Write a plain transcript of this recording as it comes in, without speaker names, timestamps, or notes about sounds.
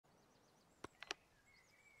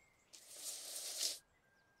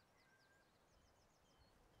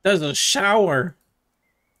There's a shower.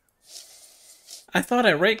 I thought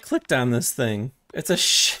I right-clicked on this thing. It's a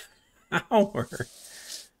shower.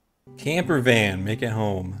 Camper van, make it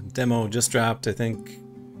home. Demo just dropped, I think,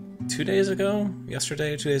 2 days ago?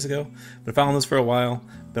 Yesterday or 2 days ago? Been following this for a while.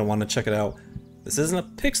 Been wanting to check it out. This isn't a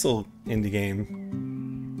pixel indie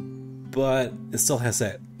game, but it still has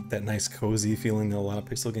that nice cozy feeling that a lot of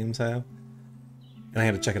pixel games have. And I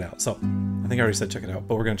had to check it out. So, I think I already said check it out,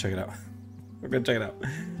 but we're gonna check it out. We're gonna check it out.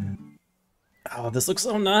 Oh, this looks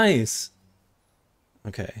so nice!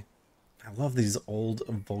 Okay. I love these old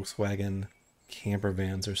Volkswagen camper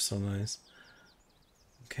vans, they're so nice.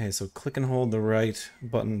 Okay, so click and hold the right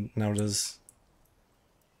button. Now does...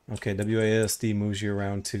 Okay, WASD moves you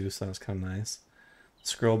around too, so that's kind of nice.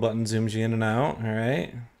 Scroll button zooms you in and out,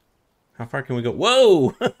 alright. How far can we go?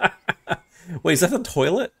 Whoa! Wait, is that the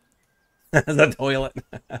toilet? That's the toilet.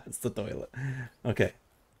 That's the toilet. Okay.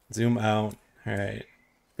 Zoom out. Alright.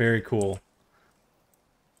 Very cool.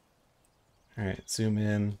 Alright, zoom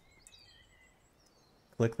in.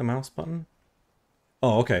 Click the mouse button.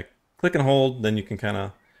 Oh, okay. Click and hold, then you can kind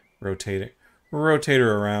of rotate it. Rotate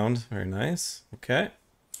her around. Very nice. Okay.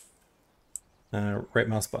 Right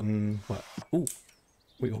mouse button. What? Ooh.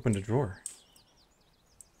 We opened a drawer.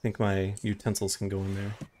 I think my utensils can go in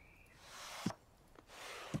there.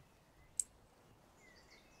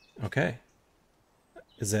 Okay.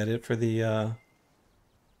 Is that it for the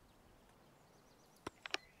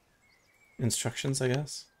instructions, I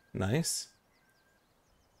guess? Nice.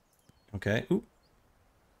 Okay. Ooh.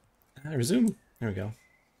 Resume. There we go.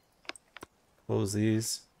 Close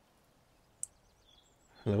these.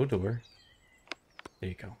 Hello, door. There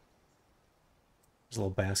you go. There's a little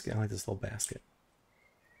basket. I like this little basket.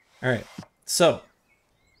 Alright. So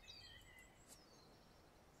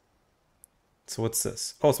what's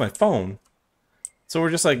this? Oh, it's my phone. So we're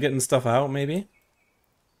just like getting stuff out, maybe?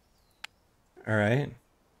 Alright.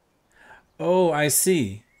 Oh, I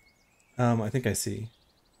see. I think I see.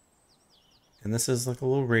 And this is like a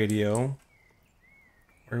little radio.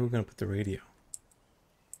 Where are we gonna put the radio?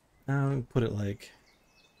 Now put it like...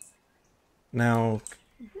 Now,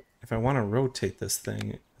 if I want to rotate this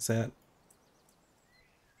thing, is that...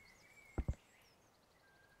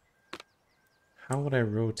 How would I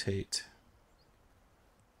rotate?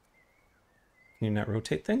 Can you not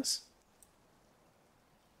rotate things?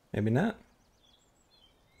 Maybe not.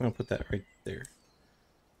 I'm gonna put that right there.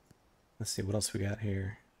 Let's see what else we got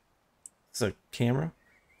here. This is a camera.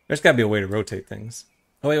 There's gotta be a way to rotate things.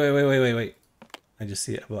 Oh, wait. I just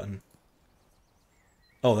see a button.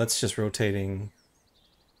 Oh, that's just rotating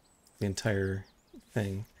the entire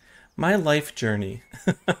thing. My life journey.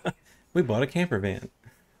 We bought a camper van.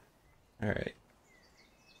 Alright.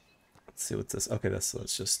 Let's see what's this. Okay, so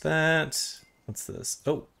it's just that. What's this?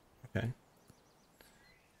 Oh, okay.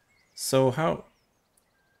 So how...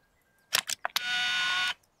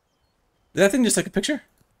 Did that thing just take a picture?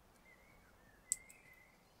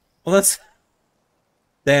 Well,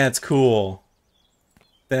 that's cool.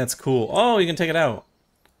 That's cool. Oh, you can take it out.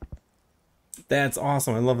 That's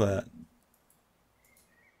awesome. I love that.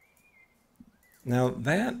 Now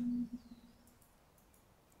that...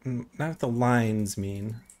 Not what the lines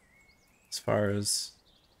mean, as far as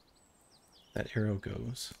that arrow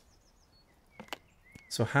goes.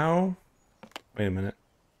 So how... Wait a minute.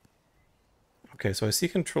 Okay, so I see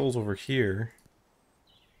controls over here.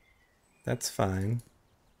 That's fine.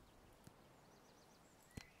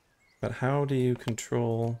 But how do you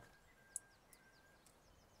control...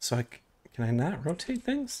 So can I not rotate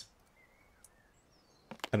things?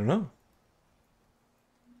 I don't know.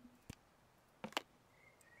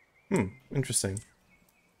 Interesting.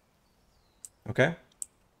 Okay.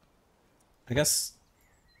 I guess...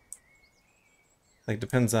 Like,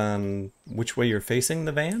 depends on which way you're facing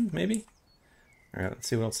the van, maybe? Alright, let's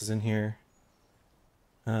see what else is in here.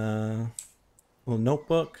 Little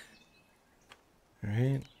notebook.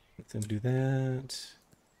 Alright, let's do that.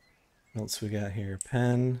 What else we got here?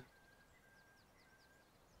 Pen.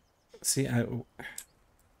 See, I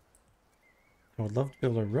would love to be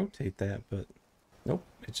able to rotate that, but nope,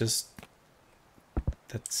 it just...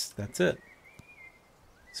 That's it.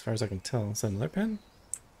 As far as I can tell. Is that another pen?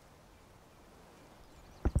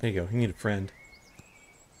 There you go, you need a friend.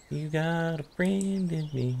 You got a friend in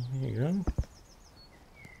me. There you go.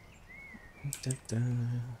 Da, da.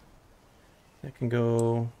 That can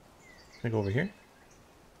go... Can I go over here?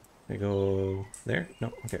 Can I go there?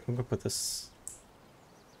 No, okay, I'm gonna put this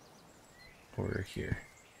over here.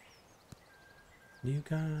 You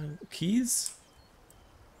got keys?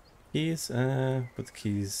 Keys? Put the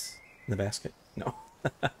keys in the basket. No.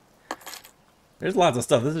 There's lots of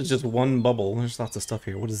stuff. This is just one bubble. There's lots of stuff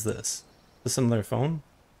here. What is this? Is this another phone?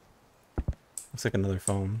 Looks like another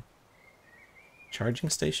phone. Charging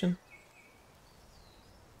station?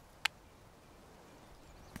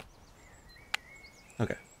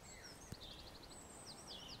 Okay.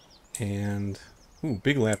 And... ooh,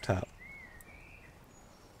 big laptop.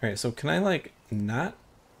 Alright, so can I, like, not...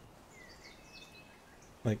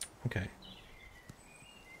 like, okay.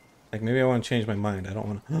 Like, maybe I want to change my mind. I don't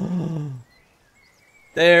want to...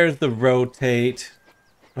 There's the rotate.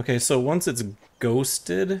 Okay, so once it's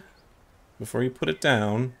ghosted, before you put it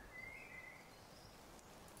down,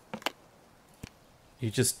 you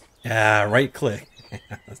just... ah, right click.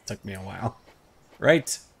 That took me a while.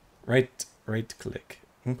 Right click.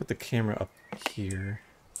 I'm gonna put the camera up here.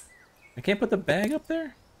 I can't put the bag up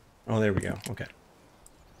there? Oh, there we go. Okay.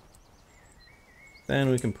 Then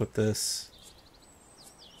we can put this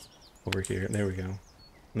over here. There we go.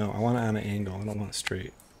 No, I want it on an angle. I don't want it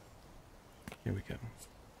straight. Here we go.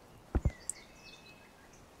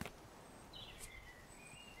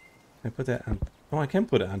 Can I put that on? Oh, I can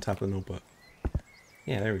put it on top of the notebook.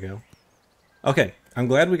 Yeah, there we go. Okay, I'm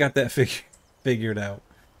glad we got that figured out,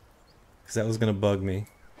 because that was gonna bug me.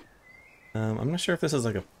 I'm not sure if this is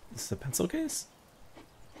like a pencil case.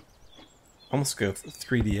 Almost like a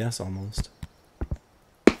 3DS almost.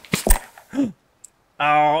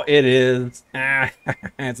 Oh, it is. Ah,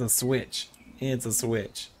 it's a switch. It's a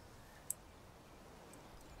switch.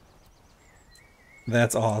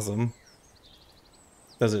 That's awesome.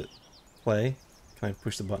 Does it play? Can I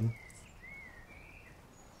push the button?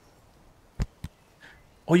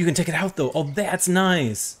 Oh, you can take it out though. Oh, that's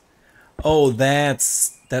nice. Oh,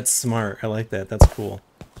 that's smart. I like that. That's cool.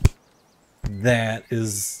 That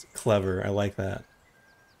is clever. I like that.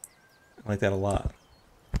 I like that a lot.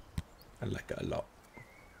 I like it a lot.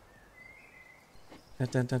 Da,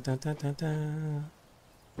 da, da, da, da, da, da.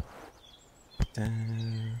 Da,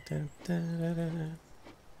 da, da, da, da.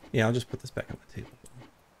 Yeah, I'll just put this back on the table.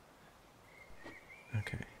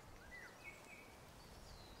 Okay.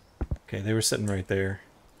 Okay, they were sitting right there,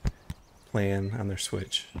 playing on their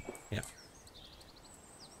Switch. Yeah.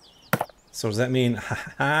 So does that mean,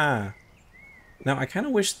 haha? Now I kind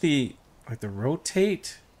of wish the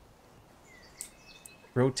rotated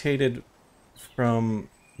from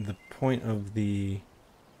the point of the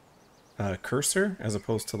cursor as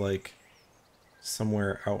opposed to like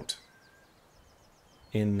somewhere out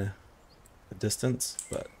in the distance,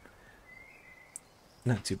 but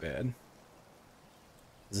not too bad.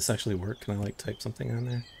 Does this actually work? Can I like type something on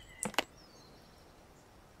there?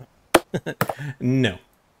 No.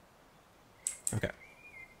 Okay.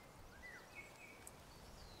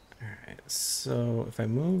 Alright, so if I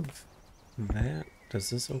move that,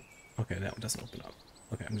 does this open? Okay, that one doesn't open up.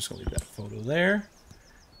 Okay, I'm just gonna leave that photo there.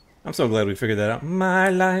 I'm so glad we figured that out. My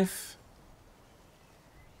life.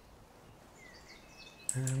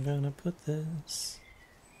 I'm gonna put this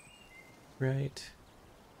right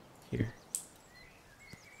here.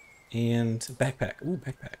 And backpack. Ooh,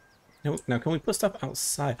 backpack. Now can we put stuff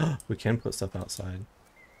outside? We can put stuff outside.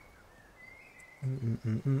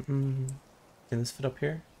 Can this fit up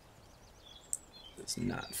here? Does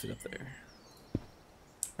not fit up there.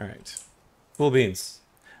 Alright. Cool beans.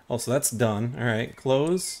 Oh, so that's done. Alright,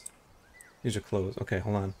 close. These are closed. Okay,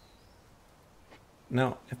 hold on.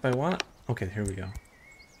 Now, if I want... okay, here we go.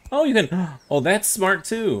 Oh, you can... oh, that's smart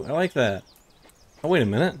too. I like that. Oh, wait a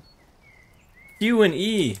minute. Q and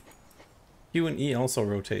E. Q and E also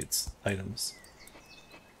rotates items.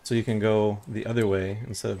 So you can go the other way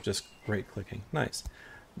instead of just right-clicking. Nice.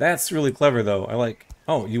 That's really clever, though. I like...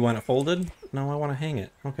 oh, you want it folded? No, I want to hang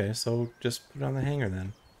it. Okay, so just put it on the hanger,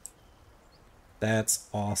 then. That's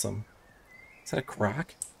awesome. Is that a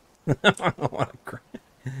crock? I don't want a crock.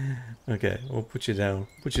 Okay, we'll put you down.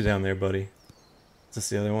 Put you down there, buddy. Is this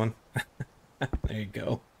the other one? There you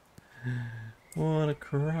go. What a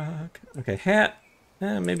crock. Okay, hat.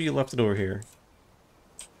 Maybe you left it over here.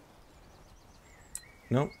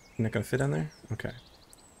 Nope, you're not gonna fit on there? Okay.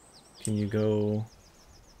 Can you go...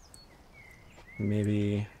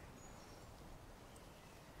 maybe...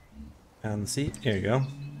 on the seat? There you go.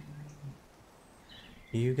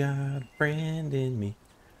 You got a friend in me.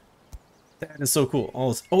 That is so cool. All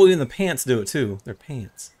this... oh, even the pants do it too. They're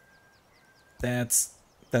pants. That's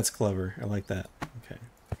clever. I like that. Okay.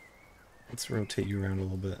 Let's rotate you around a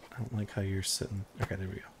little bit. I don't like how you're sitting. Okay, there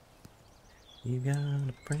we go. You got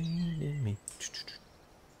a friend in me.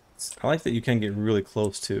 I like that you can get really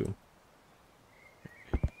close too.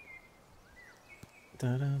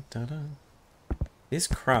 Da da da da. These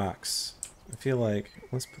Crocs, I feel like,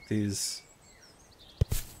 let's put these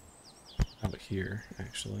out here,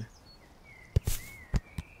 actually.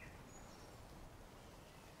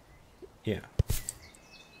 Yeah. I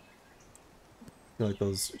feel like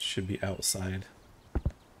those should be outside.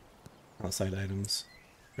 Outside items.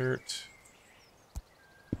 Shirt.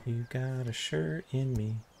 You got a shirt in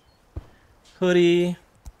me. Hoodie.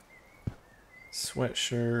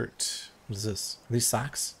 Sweatshirt. What is this? Are these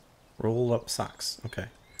socks? Roll up socks. Okay.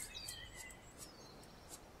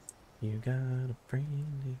 You got a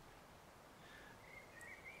friend.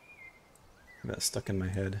 That stuck in my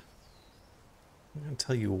head. I'm gonna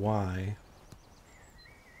tell you why.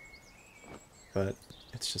 But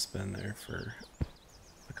it's just been there for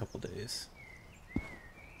a couple days.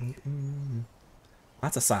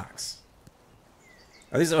 Lots of socks.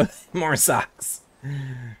 Are these more socks?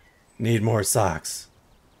 Need more socks.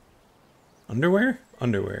 Underwear?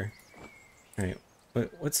 Underwear. Alright.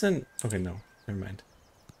 What's in... Okay, no. Never mind.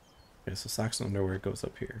 Okay, so socks and underwear goes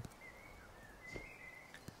up here.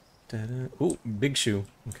 Ooh, big shoe.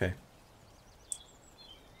 Okay.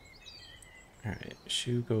 Alright,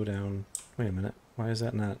 shoe go down. Wait a minute. Why is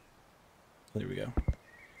that not... There we go.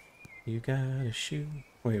 You got a shoe.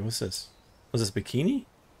 Wait, what's this? Was this bikini?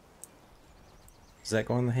 Does that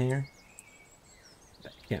go on the hanger?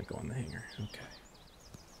 That can't go on the hanger. Okay.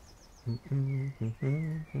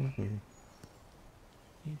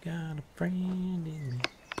 You got a friend in me.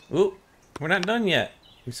 Oh, we're not done yet.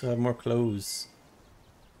 We still have more clothes.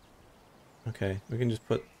 Okay, we can just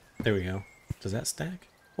put... There we go. Does that stack?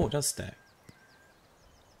 Oh, it does stack.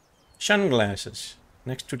 Sunglasses.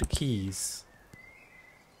 Next to the keys.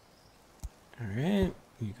 Alright.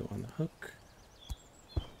 You go on the hook.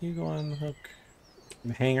 You go on the hook.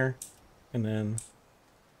 The hanger. And then...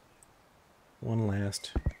 one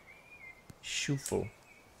last... shoeful.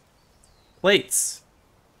 Plates!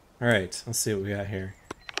 Alright, let's see what we got here.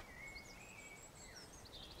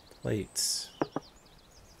 Plates.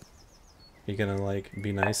 Are you gonna, like,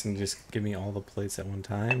 be nice and just give me all the plates at one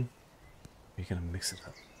time? Or are you gonna mix it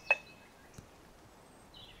up?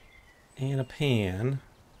 And a pan.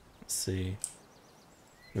 Let's see.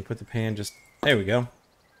 We put the pan just... There we go.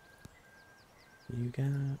 You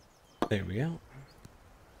got... There we go.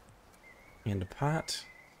 And a pot.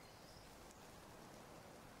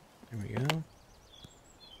 There we go.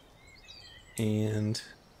 And...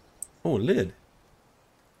 Oh, a lid.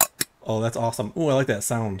 Oh, that's awesome. Oh, I like that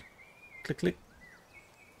sound. Click, click.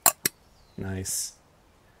 Nice.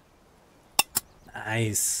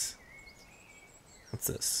 Nice. What's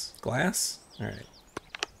this? Glass? Alright.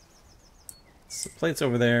 So plates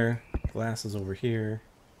over there. Glass is over here.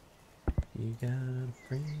 You got a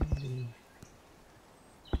friend.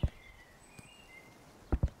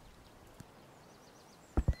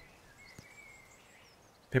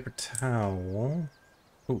 Paper towel.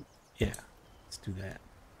 Oh, yeah. Let's do that.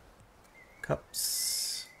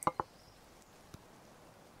 Cups.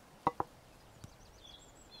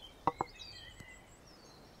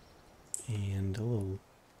 And a little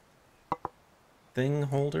thing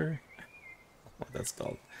holder. What that's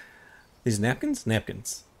called. These napkins?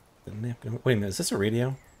 Napkins. The napkin. Wait a minute, is this a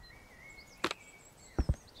radio?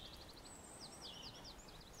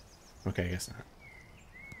 Okay, I guess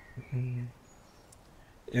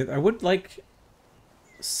not. I would like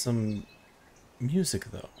some music,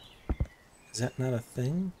 though. Is that not a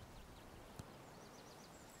thing?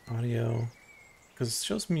 Audio. Because it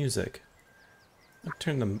shows music. I'll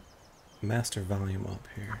turn the master volume up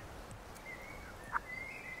here.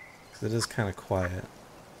 Because it is kind of quiet.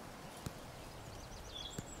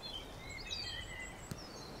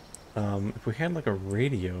 If we had like a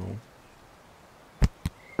radio...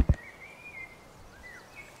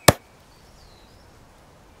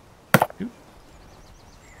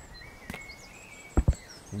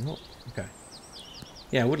 Nope. Okay.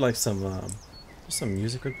 Yeah, I would like some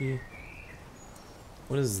music would be...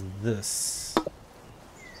 What is this?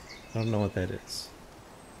 I don't know what that is.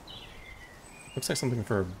 Looks like something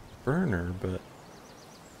for a burner, but...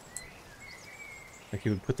 Like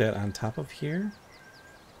you would put that on top of here?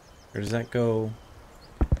 Or does that go...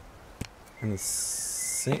 in the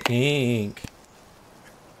sink?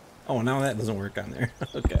 Oh, now that doesn't work on there.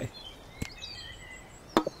 Okay.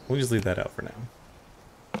 We'll just leave that out for now.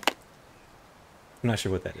 I'm not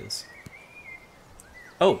sure what that is.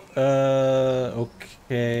 Oh,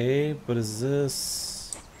 okay, but is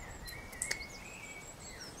this...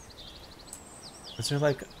 Is there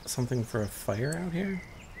like something for a fire out here?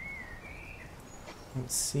 I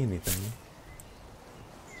don't see anything.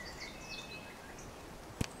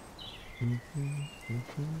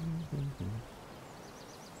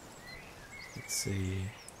 Let's see.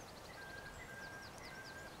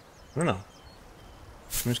 I don't know.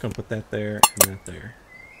 I'm just gonna put that there and that there.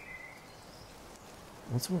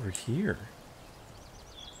 What's over here?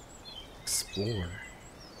 explore.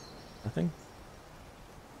 Nothing?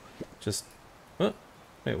 Just... Oh!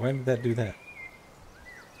 Wait, why did that do that?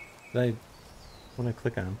 What did I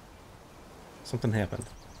click on? Something happened.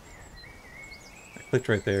 I clicked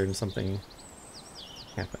right there and something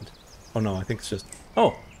happened. Oh no, I think it's just...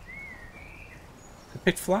 Oh! I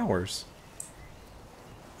picked flowers.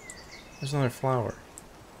 There's another flower.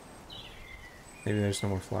 Maybe there's no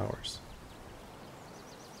more flowers.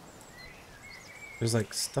 There's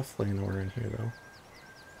like stuff laying around here though.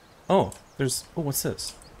 Oh, there's... Oh, what's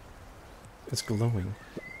this? It's glowing.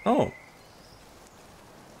 Oh!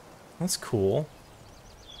 That's cool.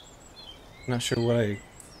 I'm not sure what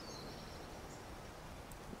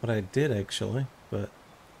I did actually, but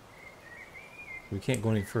we can't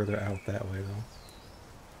go any further out that way though.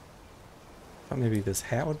 Thought maybe this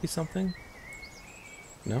hat would be something?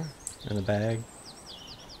 No? In a bag?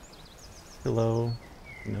 Pillow?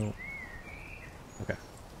 No. Okay.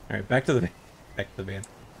 Alright, back to the van.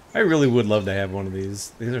 I really would love to have one of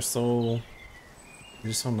these. These are so...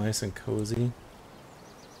 They're so nice and cozy.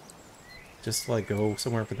 Just to like go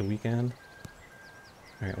somewhere for the weekend.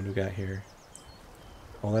 Alright, what do we got here?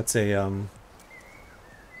 Oh, that's a, I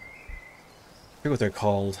forget what they're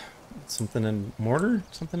called. Something in mortar?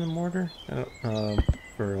 Something in mortar?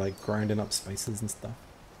 For like grinding up spices and stuff.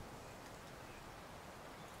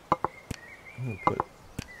 I'm gonna put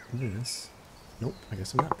this. Nope, I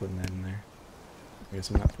guess I'm not putting that in there. I guess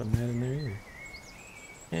I'm not putting that in there either.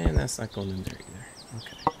 And that's not going in there either.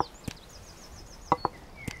 Okay.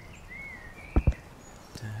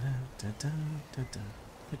 Da-da-da-da-da-da.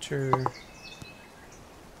 Picture.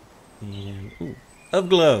 And, ooh, of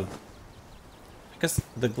glove. I guess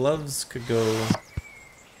the gloves could go...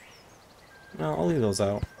 No, I'll leave those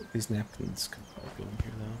out. These napkins could probably go in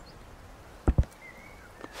here,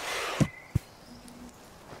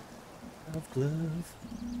 though. Of glove.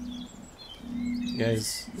 You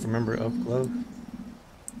guys remember of glove?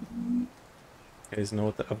 You guys know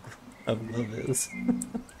what the of glove is?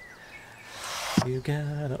 You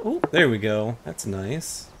gotta... Oh, there we go. That's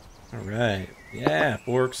nice. Alright. Yeah,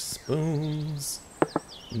 forks, spoons,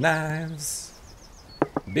 knives,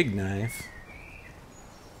 big knife,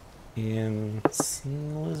 and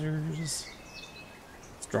scissors.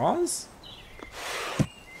 Straws?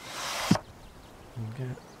 Okay.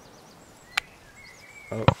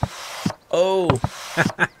 Oh. Oh!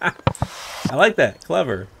 I like that.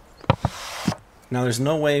 Clever. Now there's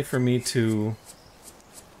no way for me to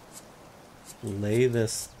lay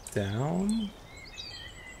this down.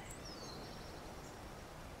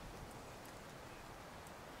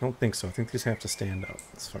 I don't think so. I think these have to stand up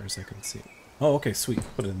as far as I can see. Oh, okay, sweet.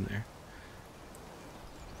 Put it in there.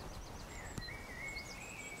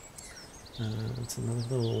 It's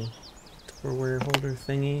another little Tupperware holder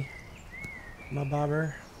thingy. My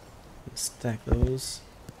bobber. Stack those.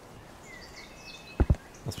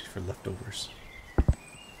 Must be for leftovers.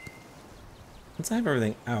 Once I have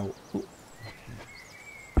everything out, ooh,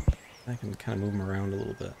 I can kind of move them around a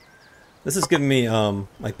little bit. This is giving me,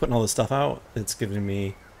 like putting all this stuff out, it's giving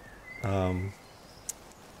me, home,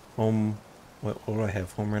 what do I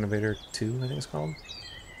have? Home Renovator 2, I think it's called?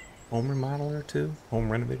 Home Remodeler 2?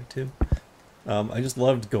 Home Renovator 2? I just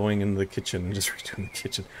loved going into the kitchen and just redoing the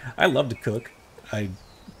kitchen. I love to cook. I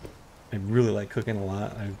really like cooking a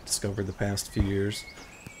lot. I've discovered the past few years.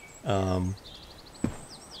 And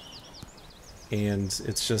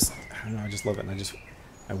it's just, I don't know, I just love it. And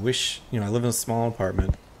I wish, you know, I live in a small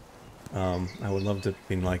apartment. I would love to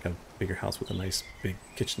be in like a bigger house with a nice big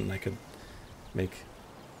kitchen that I could make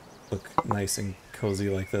look nice and cozy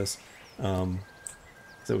like this. So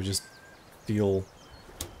it would just feel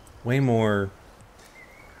way more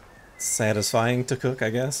satisfying to cook, I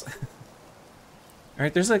guess.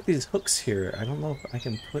 Alright, there's like these hooks here. I don't know if I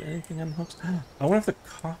can put anything on hooks. I wonder if the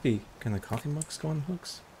coffee... Can the coffee mugs go on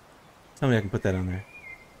hooks? Tell me I can put that on there.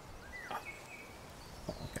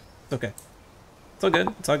 Oh, okay. It's okay. It's all good.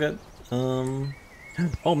 It's all good.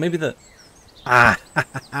 Oh, maybe the... Ah!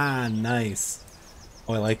 Nice.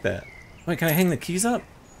 Oh, I like that. Wait, can I hang the keys up?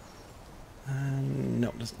 No,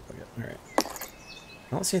 it doesn't look like it. Alright. I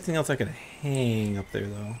don't see anything else I could hang up there,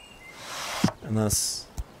 though. Unless...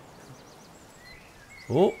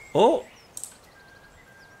 Oh! Oh!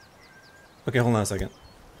 Okay, hold on a second.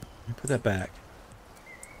 Let me put that back.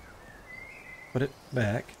 Put it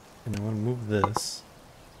back. And I want to move this.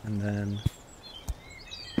 And then...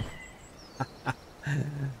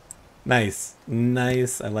 Nice.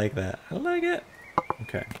 Nice. I like that. I like it.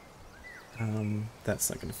 Okay. That's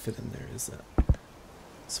not going to fit in there, is it?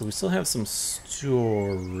 So we still have some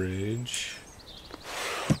storage.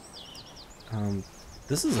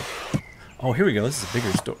 This is a... Oh, here we go. This is a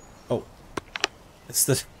bigger store. Oh, It's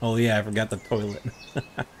the... Oh yeah, I forgot the toilet.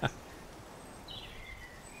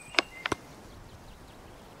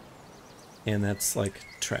 And that's like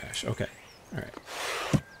trash. Okay. Alright.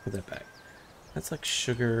 Put that back. That's like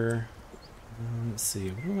sugar. Let's see.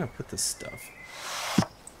 Where do I put this stuff?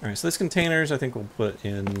 Alright, so these containers I think we'll put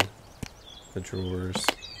in the drawers.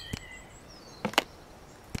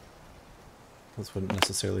 This wouldn't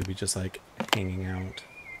necessarily be just like hanging out.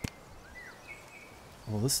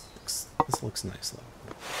 Well, this looks nice though.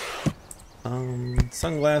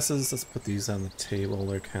 Sunglasses. Let's put these on the table.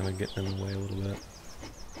 They're kind of getting in the way a little bit.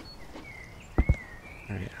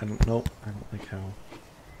 All right. Nope. I don't like how.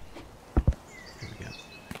 There we go.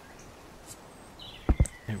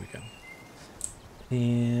 There we go.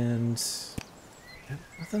 And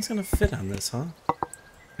nothing's gonna fit on this, huh?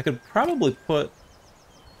 I could probably put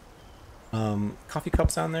coffee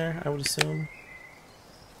cups on there, I would assume.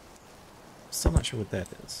 Still not sure what that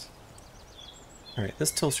is. Alright,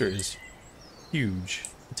 this toaster is huge.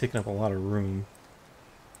 Taking up a lot of room.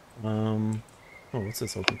 Oh, what's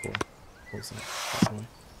this open for? Close that.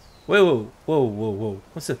 Whoa, whoa, whoa, whoa.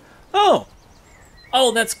 What's this? Oh!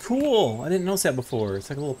 Oh, that's cool! I didn't notice that before. It's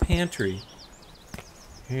like a little pantry.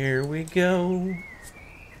 Here we go.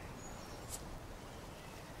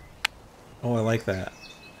 Oh, I like that.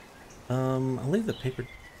 I'll leave the paper...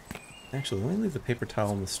 Actually, let me leave the paper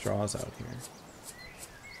towel and the straws out here.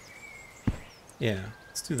 Yeah,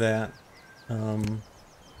 let's do that. Can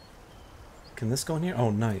this go in here? Oh,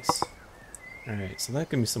 nice. Alright, so that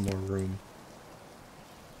gives me some more room.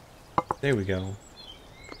 There we go.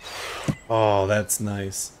 Oh, that's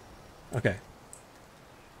nice. Okay.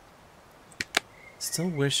 Still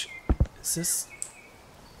wish... Is this...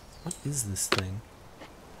 What is this thing?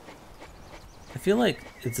 I feel like...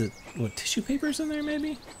 Is it... What, tissue paper's in there,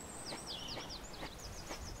 maybe?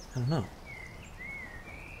 I don't know.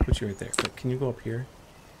 Put you right there. But can you go up here?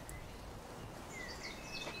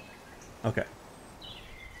 Okay.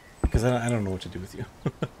 Because I don't know what to do with you.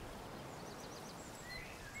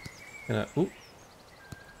 Oop.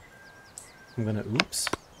 I'm gonna oops.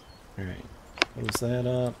 Alright. Close that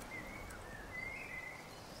up.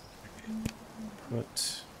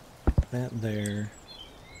 Put that there.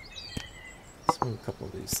 Let's move a couple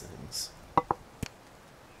of these things.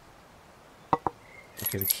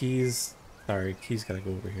 Okay, the keys. Sorry, keys gotta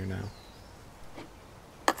go over here now.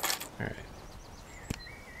 Alright.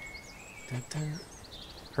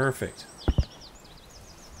 Perfect.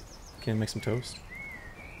 Can I make some toast?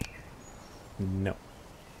 No.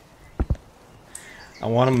 I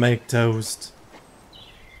want to make toast.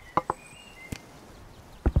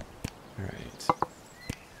 Alright.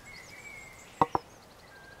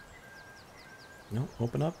 No,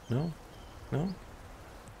 open up. No. No.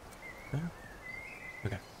 No.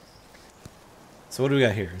 Okay. So what do we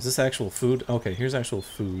got here? Is this actual food? Okay, here's actual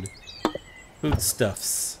food.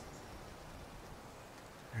 Foodstuffs.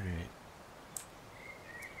 Alright.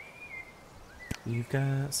 We've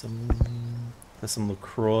got some... That's some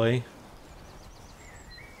LaCroix.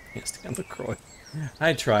 Can't stand LaCroix.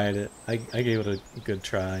 I tried it. I gave it a good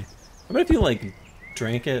try. I bet if you, like,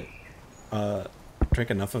 drank it, drank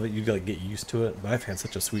enough of it, you'd, like, get used to it. But I've had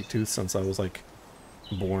such a sweet tooth since I was, like,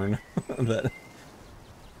 born that...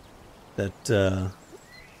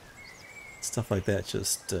 stuff like that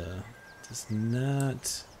just does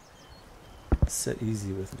not sit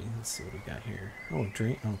easy with me. Let's see what we got here. Oh,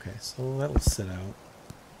 drink. Okay, so that will sit out.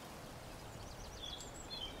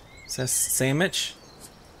 Is that a sandwich?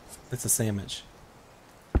 That's a sandwich.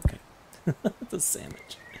 Okay. It's a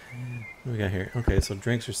sandwich. What do we got here? Okay, so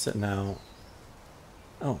drinks are sitting out.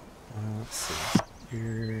 Oh, let's see.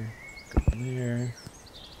 Here, go in there.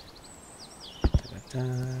 Da-da-da.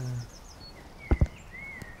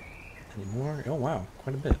 Any more? Oh wow,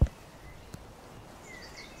 quite a bit.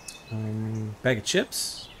 Bag of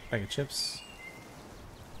chips. Bag of chips.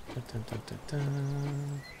 Da, da, da, da, da.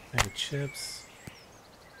 Bag of chips.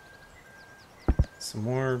 Some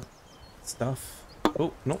more stuff.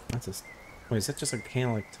 Oh, nope, that's a... Wait, is that just a can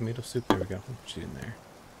of like tomato soup? There we go. Put it in there.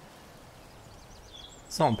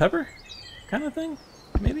 Salt and pepper? Kind of thing?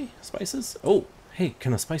 Maybe? Spices? Oh, hey,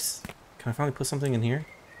 can I finally put something in here?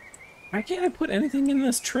 Why can't I put anything in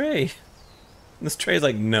this tray? This tray's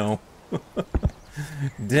like, no.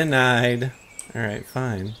 Denied. Alright,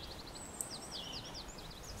 fine.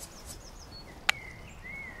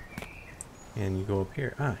 And you go up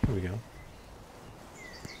here. Ah, here we go.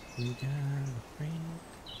 We got a brain.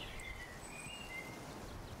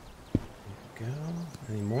 There we go.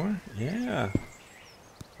 Any more? Yeah.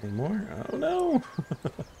 Any more? Oh no!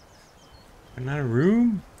 I'm not a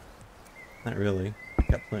room? Not really.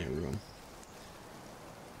 Got plenty of room.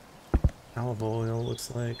 Olive oil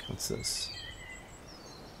looks like. What's this?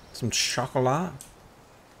 Some chocolate?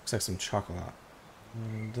 Looks like some chocolate.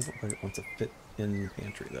 Doesn't look like it wants to fit in the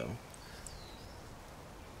pantry though.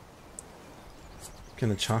 Can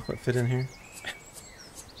the chocolate fit in here?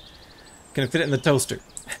 Can it fit in the toaster?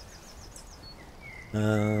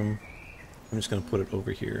 I'm just gonna put it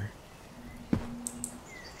over here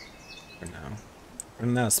for now.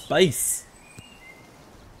 Running out of space.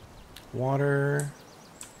 Water.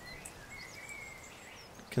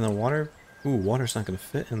 Can the water? Ooh, water's not gonna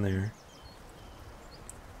fit in there.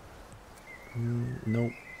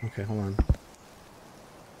 Nope. Okay, hold on.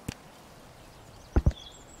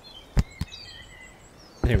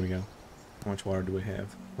 There we go. How much water do we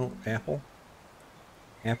have? Oh, apple.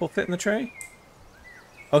 Apple fit in the tray?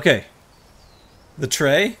 Okay. The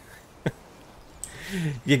tray?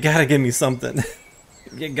 You gotta give me something.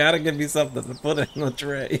 You gotta give me something to put in the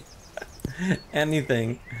tray.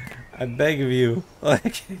 Anything. I beg of you. I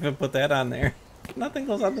can't even put that on there. Nothing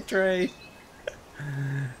goes on the tray.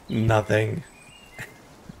 Nothing.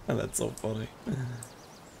 Oh, that's so funny.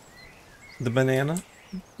 The banana?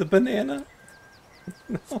 The banana?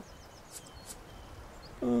 No.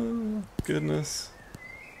 Oh, goodness.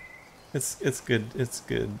 It's good. It's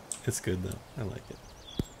good. It's good though. I like it.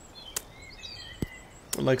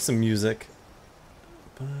 I like some music.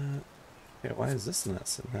 But yeah, why is this not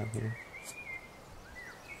sitting down here?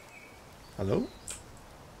 Hello?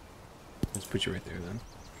 Let's put you right there then.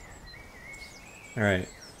 Alright.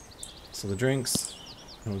 So the drinks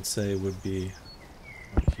I would say would be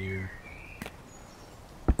right here.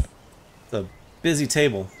 The busy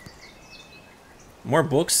table. More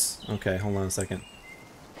books? Okay, hold on a second.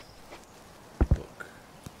 Book.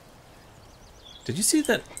 Did you see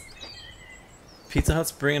that Pizza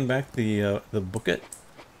Hut's bringing back the Book It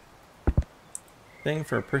thing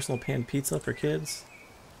for a personal pan pizza for kids?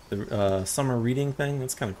 The summer reading thing?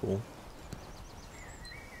 That's kind of cool.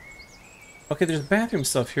 Okay, there's bathroom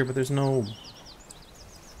stuff here, but there's no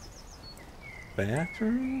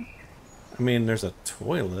bathroom? I mean, there's a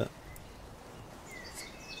toilet.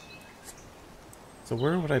 So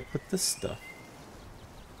where would I put this stuff?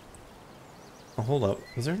 Oh, hold up.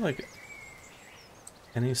 Is there like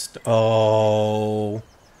any Oh,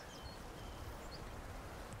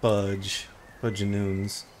 fudge,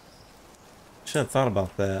 fudge-noons. Should have thought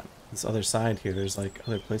about that. This other side here, there's like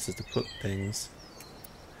other places to put things.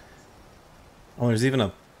 Oh, there's even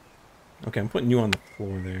a. Okay, I'm putting you on the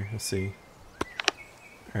floor there. Let's see.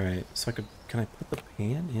 All right, so can I put the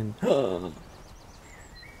pan in?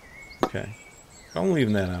 Okay. I'm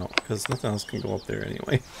leaving that out, because nothing else can go up there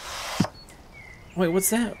anyway. Wait, what's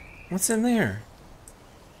that? What's in there?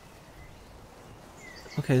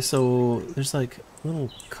 Okay, so there's like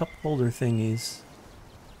little cup holder thingies.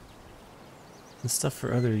 And stuff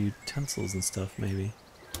for other utensils and stuff, maybe.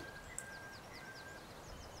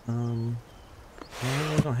 I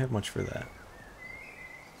really don't have much for that.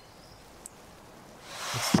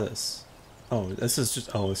 What's this? Oh, this is just,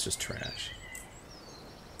 oh, it's just trash.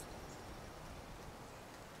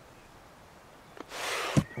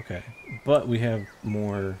 Okay, but we have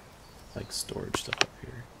more, like, storage stuff up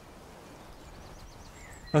here.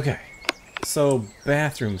 Okay, so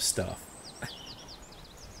bathroom stuff.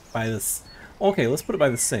 By this, okay, let's put it by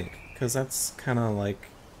the sink, because that's kind of like,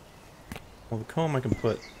 well, the comb I can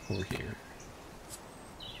put over here.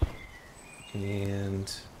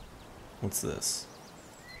 And what's this?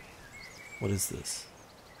 What is this?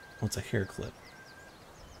 Oh, it's a hair clip.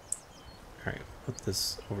 Alright, put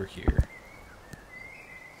this over here.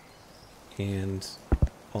 And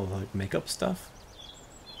all the like, makeup stuff.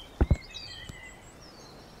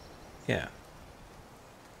 Yeah.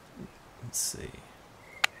 Let's see.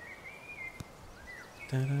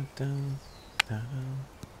 Da-da-dum, da-dum.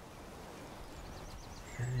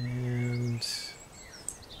 And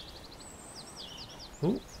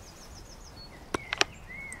ooh.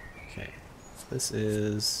 Okay. This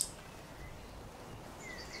is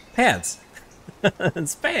pads.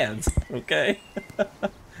 It's pads. Okay.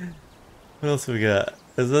 What else we got?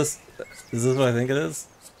 Is this what I think it is?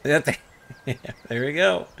 Yeah, there we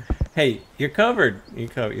go. Hey, you're covered. You're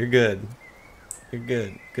covered. You're good. You're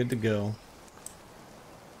good. Good to go.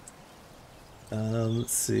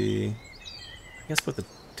 Let's see. I guess put the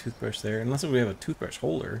toothbrush there, unless we have a toothbrush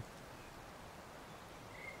holder.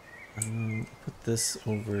 Put this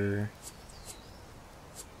over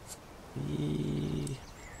the.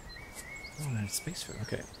 Oh, I have space for it.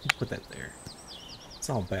 Okay, put that there. It's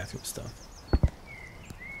all bathroom stuff.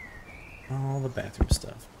 All the bathroom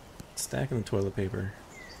stuff. Stacking the toilet paper.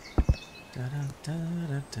 Da -da -da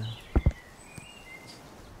 -da -da.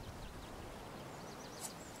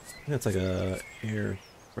 That's like a air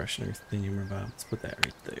freshener thingamabob. Let's put that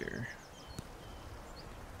right there.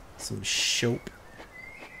 Some soap.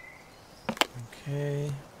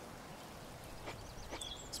 Okay.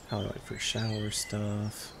 It's probably like for shower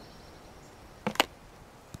stuff.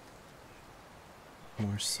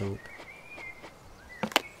 More soap.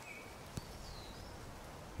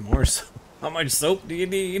 More soap. How much soap do you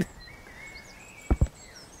need?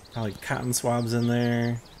 Probably cotton swabs in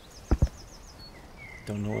there.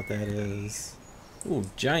 Don't know what that is. Ooh,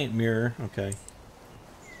 giant mirror. Okay.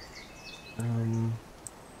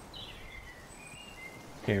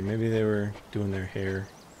 Here, maybe they were doing their hair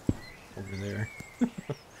over there.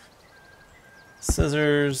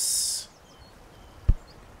 Scissors. I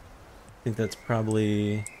think that's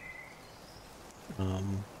probably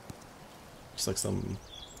just like some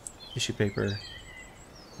tissue paper.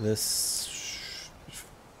 This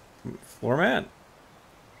floor mat?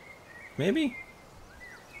 Maybe?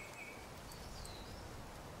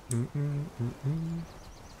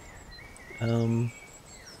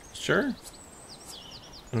 Sure?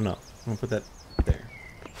 I don't know. I'm gonna put that there.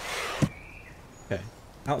 Okay.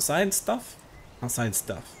 Outside stuff? Outside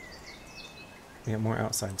stuff. We got more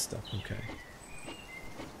outside stuff. Okay.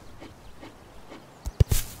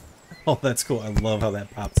 Oh, that's cool. I love how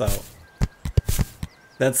that pops out.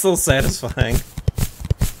 That's so satisfying.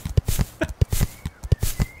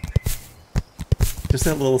 Just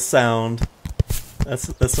that little sound.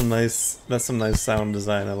 That's some nice sound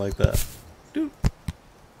design. I like that. Dude.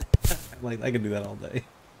 I could do that all day.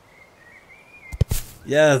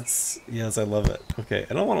 Yes, yes, I love it. Okay,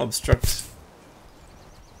 I don't want to obstruct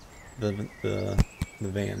the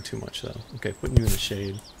van too much though. Okay, putting you in the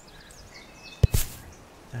shade.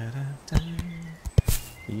 Da, da, da.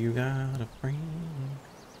 You got a friend.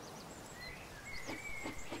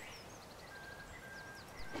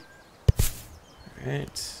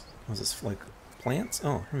 Alright. Was this like plants?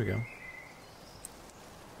 Oh, here we go.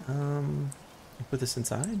 Put this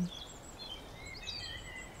inside?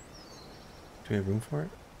 Do we have room for it?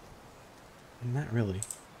 Not really.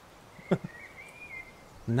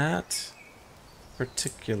 Not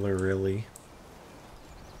particularly.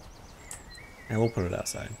 And we'll put it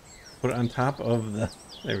outside. Put it on top of the...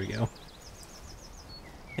 There we go.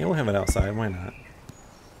 And we'll have it outside. Why not?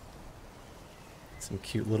 Some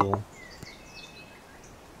cute little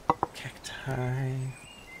cacti.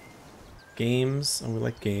 Games. Oh, we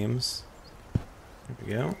like games. There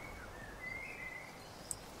we go.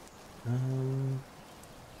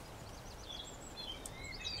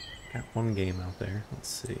 Got one game out there. Let's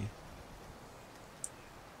see.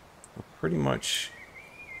 We're pretty much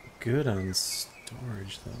good on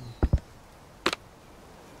storage, though.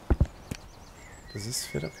 Does this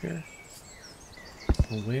fit up here?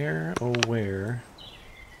 Where, oh where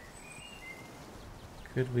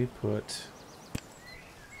could we put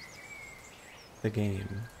the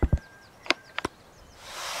game?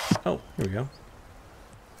 Oh, here we go.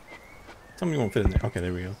 Tell me you won't fit in there. Okay,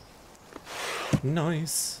 there we go.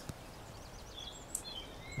 Nice.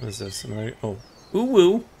 What is this? Another, oh, ooh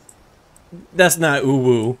woo. That's not ooh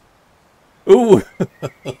woo. Ooh.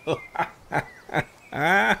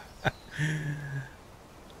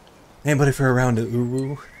 Anybody for a round of ooh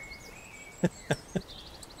woo?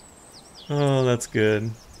 Oh, that's good.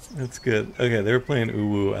 That's good. Okay, they were playing ooh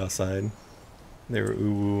woo outside. They were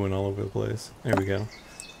ooh wooing all over the place. There we go.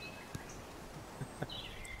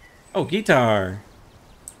 Oh, guitar.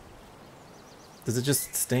 Does it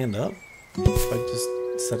just stand up? If I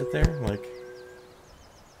just set it there, like,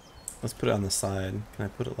 let's put it on the side. Can I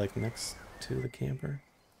put it like next to the camper?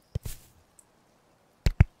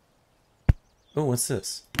 Oh, what's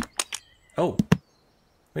this? Oh,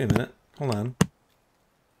 wait a minute. Hold on.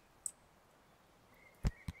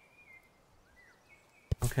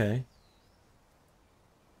 Okay.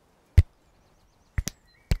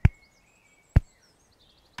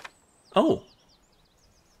 Oh!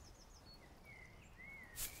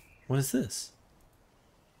 What is this?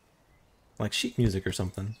 Like sheet music or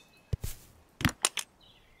something.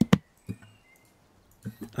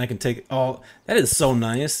 I can take... Oh, that is so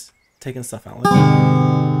nice. Taking stuff out like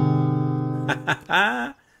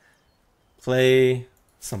that. Play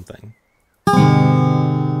something.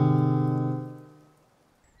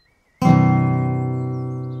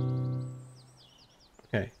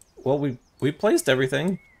 Okay. Well, we placed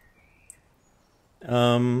everything.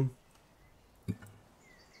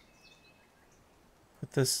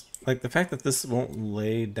 Put this, like, the fact that this won't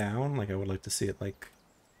lay down, like, I would like to see it, like,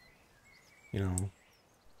 you know,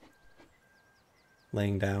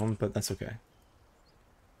 laying down, but that's okay.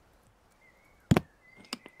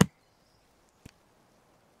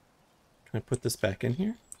 Can I put this back in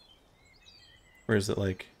here? Or is it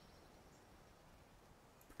like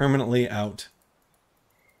permanently out?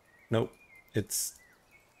 Nope. It's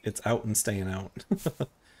out and staying out.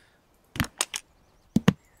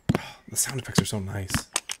 The sound effects are so nice.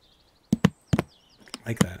 I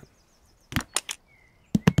like that.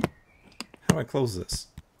 How do I close this?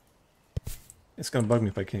 It's gonna bug me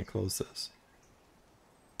if I can't close this.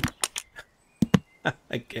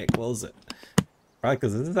 I can't close it. Probably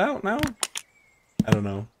because this is out now? I don't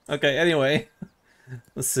know. Okay, anyway.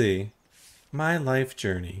 Let's see. My life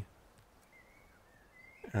journey.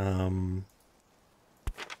 This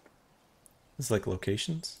is like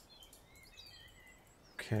locations.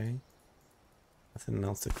 Okay. Nothing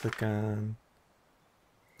else to click on.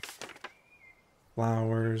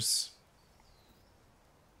 Flowers.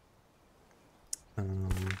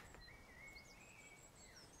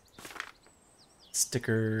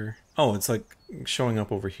 Sticker. Oh, it's like showing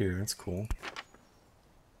up over here. That's cool.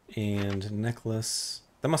 And necklace.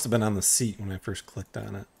 That must have been on the seat when I first clicked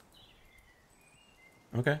on it.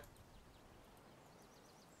 Okay.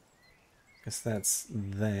 Guess that's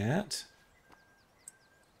that.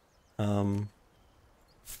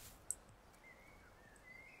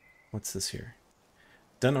 What's this here?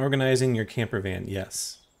 Done organizing your camper van.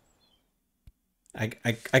 Yes. I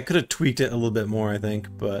could have tweaked it a little bit more, I think,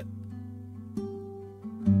 but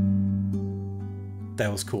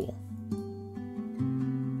that was cool.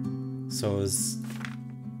 So is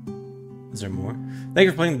there more? Thank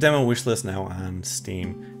you for playing the demo wishlist now on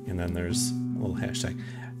Steam. And then there's a little hashtag.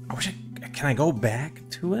 Can I go back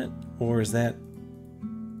to it? Or is that...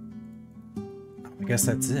 I guess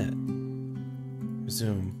that's it.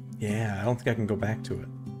 Resume. Yeah, I don't think I can go back to it.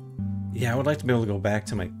 Yeah, I would like to be able to go back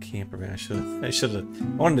to my camper van. I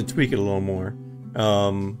wanted to tweak it a little more.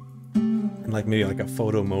 And like maybe like a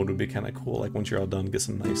photo mode would be kind of cool. Like once you're all done, get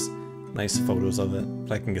some nice photos of it.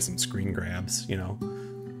 But I can get some screen grabs, you know.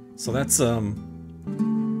 So that's and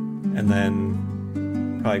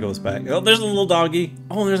then probably goes back. Oh, there's a little doggy.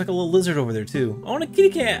 Oh, and there's like a little lizard over there too. Oh, and a kitty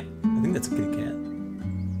cat. I think that's a kitty cat.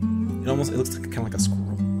 It looks like kind of like a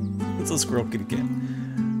squirrel. It's a squirrel kitty cat.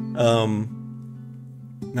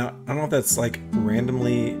 Now I don't know if that's like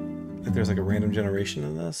randomly, if there's like a random generation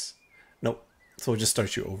in this. Nope. So it just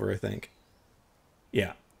starts you over, I think.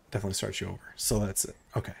 Yeah, definitely starts you over. So that's it.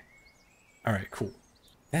 Okay. All right, cool.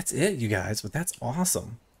 That's it, you guys. But that's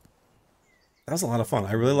awesome. That was a lot of fun.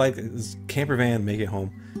 I really like this camper van, make it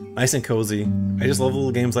home, nice and cozy. I just love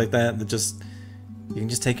little games like that. That just you can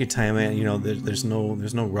just take your time at. You know, there's no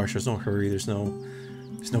rush. There's no hurry. There's no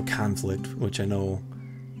conflict, which I know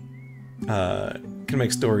can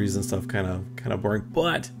make stories and stuff kind of boring.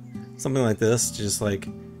 But something like this, just like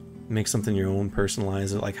make something your own,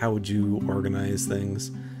 personalize it. Like how would you organize things?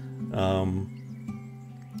 And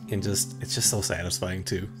it's just so satisfying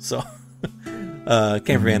too. So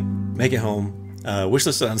camper van, make it home.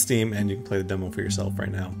 Wishlist it on Steam, and you can play the demo for yourself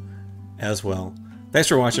right now as well. Thanks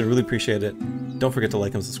for watching. I really appreciate it. Don't forget to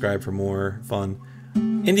like and subscribe for more fun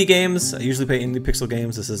indie games. I usually play indie pixel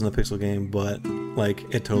games. This isn't a pixel game, but like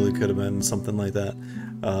it totally could have been something like that.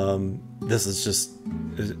 This is just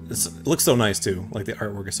it looks so nice too. Like the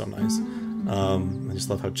artwork is so nice. I just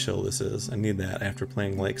love how chill this is. I need that after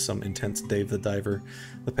playing like some intense Dave the Diver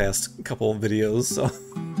the past couple of videos. So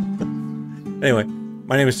anyway,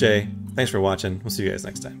 my name is Jay. Thanks for watching. We'll see you guys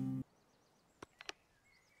next time.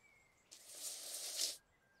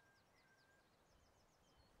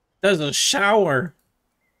 There's a shower.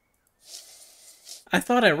 I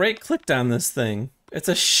thought I right-clicked on this thing. It's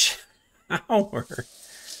a shower.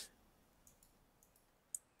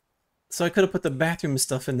 So I could have put the bathroom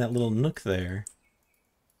stuff in that little nook there.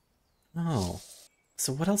 Oh.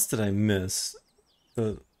 So what else did I miss?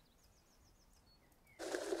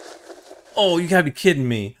 Oh, you gotta be kidding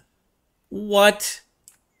me. What?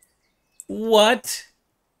 What?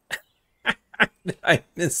 Did I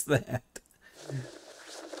miss that?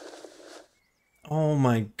 Oh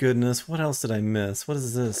my goodness, what else did I miss? What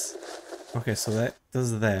is this? Okay, so that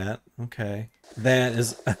does that. Okay. That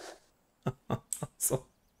is... so,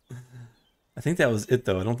 I think that was it,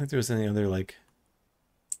 though. I don't think there was any other, like...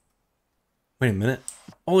 Wait a minute.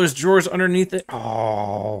 Oh, there's drawers underneath it.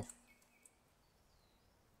 Oh.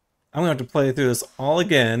 I'm gonna have to play through this all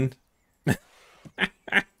again.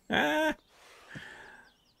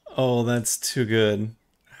 Oh, that's too good.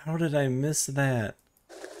 How did I miss that?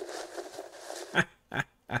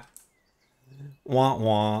 Wah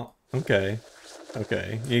wah. Okay.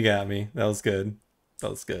 Okay, you got me. That was good. That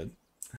was good.